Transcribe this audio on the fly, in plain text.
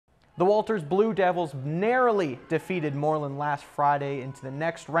The Walters Blue Devils narrowly defeated Moreland last Friday into the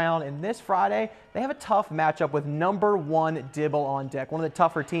next round, and this Friday they have a tough matchup with #1 Dibble on deck, one of the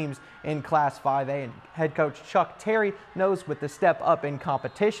tougher teams in Class 5A, and head coach Chuck Terry knows with the step up in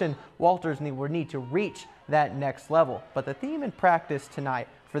competition, Walters will need to reach that next level. But the theme in practice tonight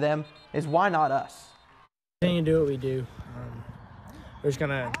for them is why not us? Continue to do what we do. We're just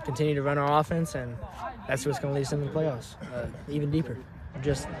going to continue to run our offense, and that's what's going to lead us into the playoffs, even deeper.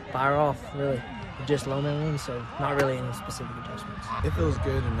 Just fire off, really. Just low man wins, so not really any specific adjustments. It feels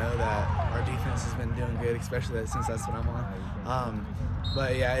good to know that our defense has been doing good, especially since that's what I'm on.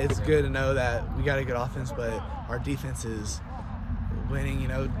 But yeah, it's good to know that we got a good offense, but our defense is winning. You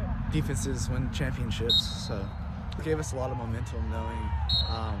know, defenses win championships, so it gave us a lot of momentum knowing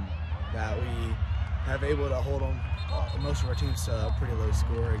that we have able to hold on most of our teams to a pretty low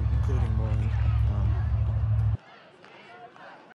score, including Moreland.